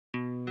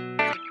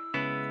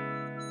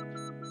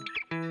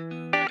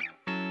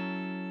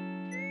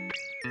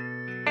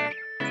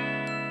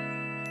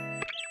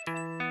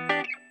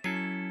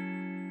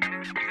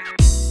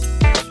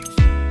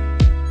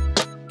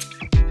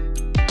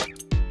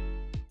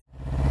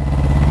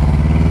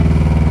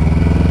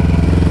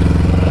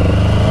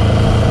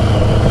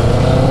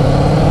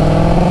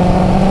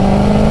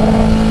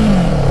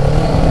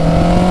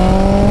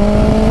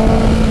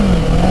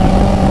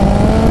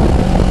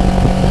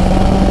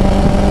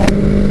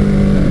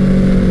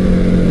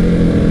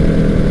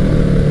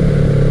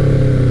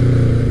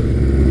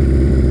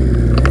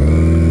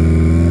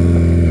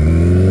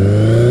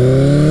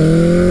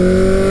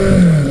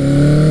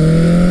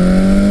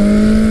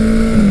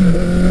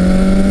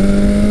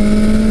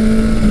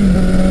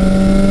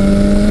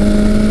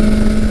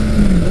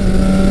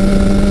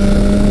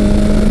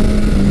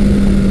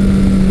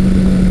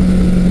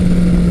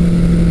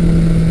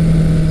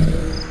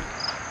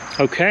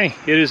Okay,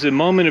 it is a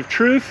moment of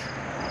truth,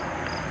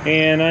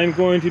 and I'm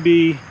going to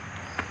be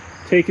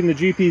taking the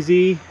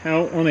GPZ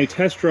out on a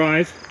test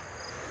drive.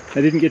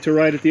 I didn't get to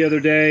ride it the other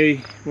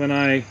day when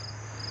I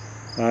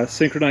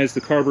synchronized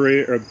the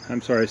carburetor, or, I'm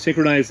sorry,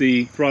 synchronized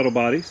the throttle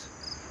bodies.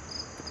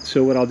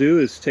 So what I'll do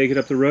is take it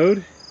up the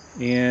road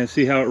and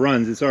see how it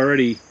runs. It's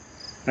already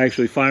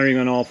actually firing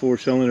on all 4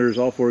 cylinders.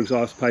 All 4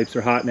 exhaust pipes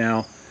are hot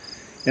now.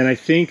 And I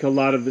think a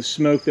lot of the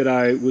smoke that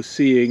I was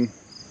seeing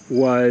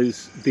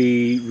was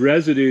the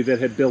residue that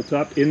had built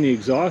up in the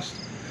exhaust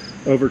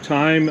over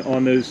time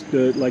on those,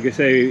 like I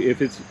say, if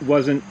it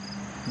wasn't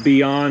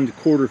beyond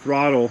quarter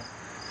throttle,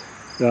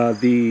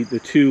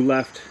 the 2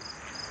 left,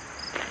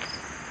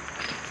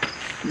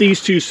 these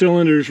 2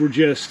 cylinders were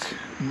just,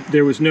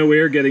 there was no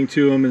air getting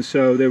to them, and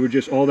so they were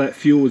just, all that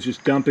fuel was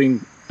just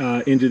dumping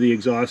into the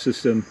exhaust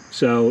system.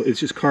 So it's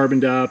just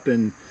carboned up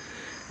and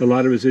a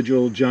lot of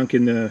residual junk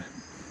in the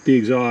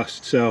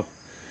exhaust. So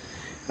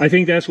I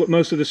think that's what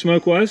most of the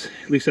smoke was.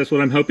 At least that's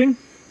what I'm hoping.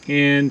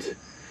 And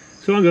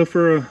so I'll go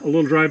for a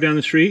little drive down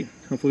the street.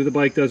 Hopefully the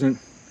bike doesn't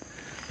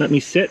let me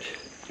sit.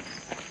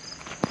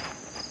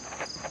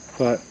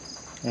 But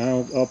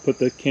I'll put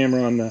the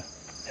camera on the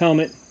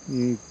helmet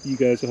and you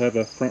guys will have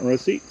a front row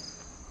seat.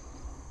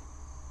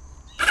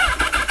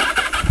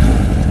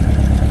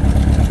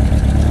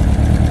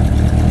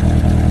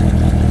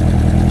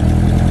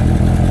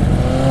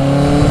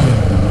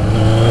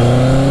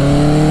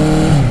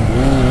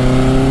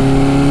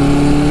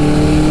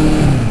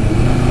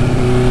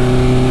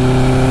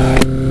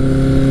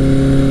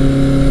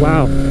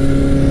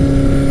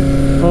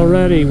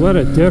 What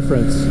a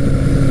difference.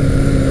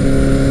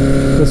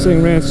 This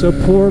thing ran so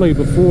poorly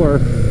before.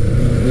 And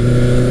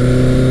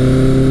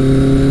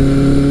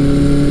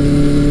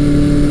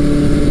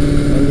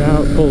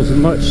now it pulls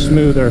much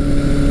smoother.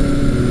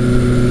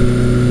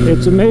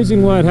 It's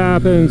amazing what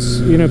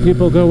happens. You know,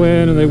 people go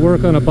in and they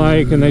work on a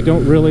bike and they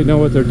don't really know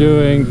what they're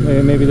doing.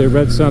 Maybe they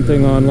read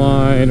something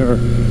online or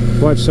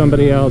watch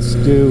somebody else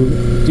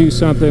do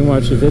something,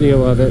 watch a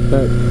video of it.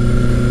 But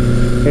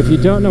if you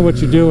don't know what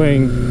you're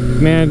doing,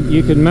 man,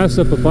 you can mess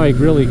up a bike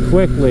really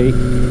quickly,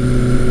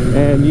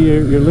 and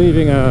you're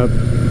leaving a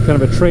kind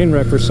of a train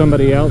wreck for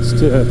somebody else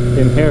to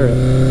inherit.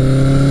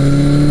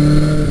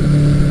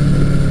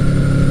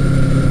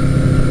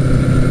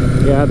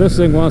 Yeah, this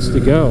thing wants to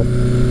go.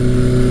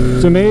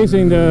 It's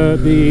amazing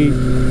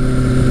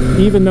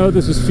even though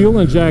this is fuel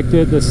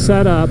injected, the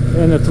setup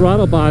and the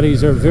throttle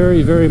bodies are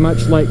very, very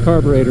much like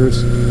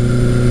carburetors,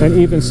 and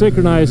even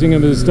synchronizing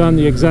them is done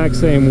the exact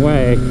same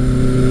way.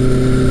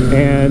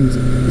 And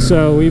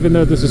so even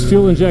though this is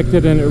fuel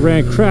injected and it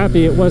ran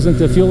crappy, it wasn't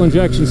the fuel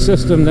injection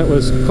system that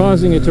was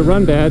causing it to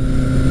run bad.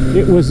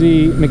 It was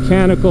the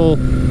mechanical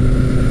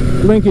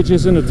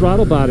linkages in the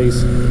throttle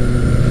bodies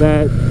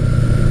that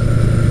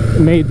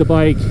made the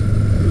bike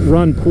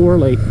run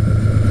poorly.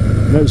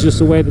 And that was just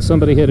the way that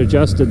somebody had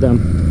adjusted them.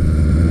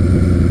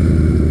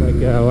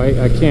 Like, oh,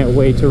 I can't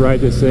wait to ride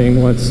this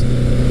thing once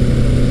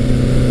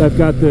I've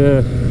got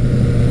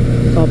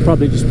I'll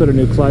probably just put a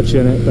new clutch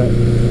in it, but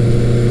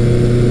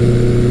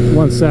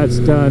once that's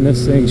done,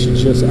 this thing should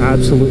just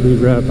absolutely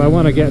rip. I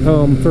want to get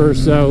home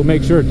first, though,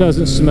 make sure it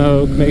doesn't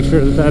smoke, make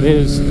sure that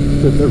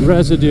the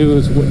residue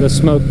is the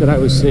smoke that I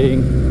was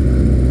seeing.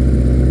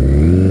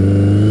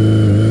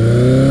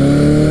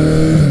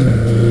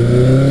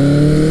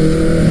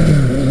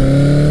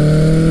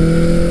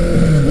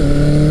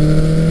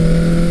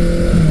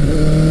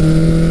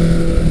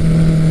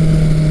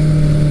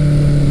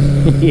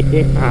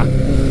 Yeah,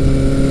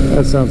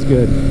 that sounds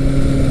good.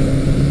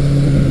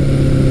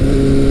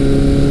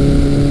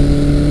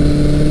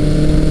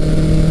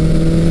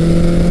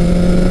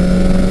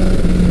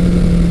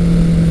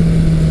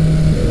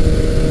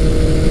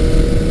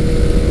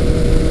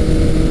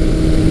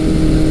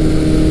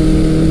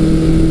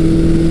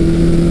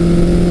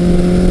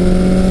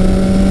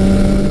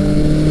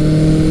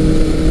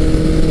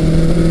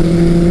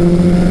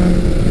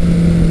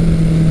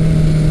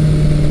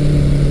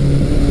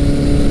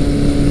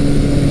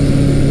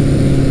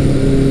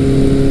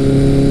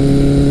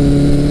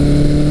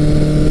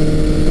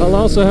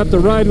 Also have to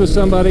ride with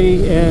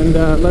somebody and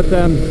let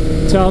them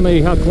tell me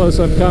how close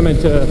I'm coming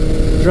to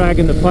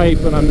dragging the pipe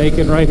when I'm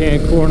making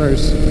right-hand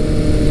corners.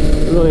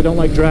 I really don't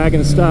like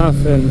dragging stuff,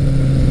 but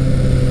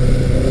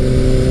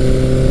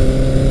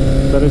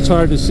it's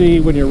hard to see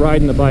when you're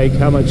riding the bike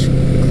how much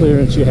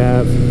clearance you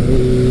have.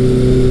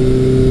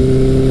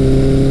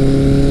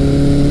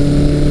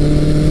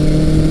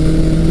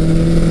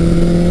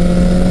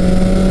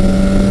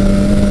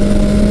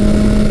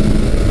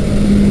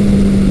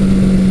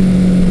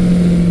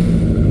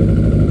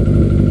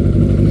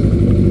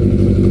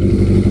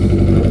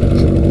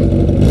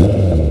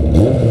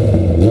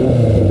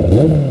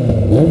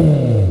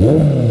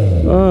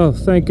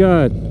 Thank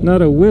God,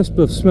 not a wisp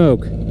of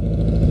smoke.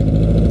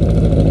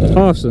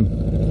 Awesome,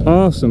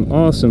 awesome,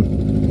 awesome.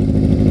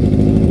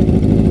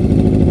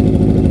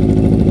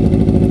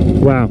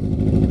 Wow,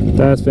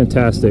 that's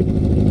fantastic.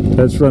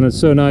 That's running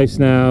so nice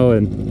now,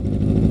 and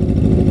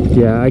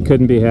yeah, I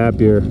couldn't be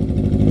happier.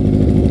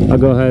 I'll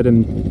go ahead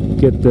and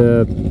get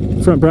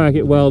the front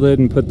bracket welded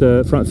and put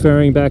the front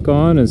fairing back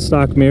on and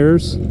stock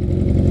mirrors,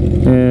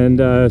 and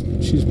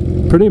she's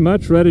pretty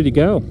much ready to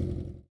go.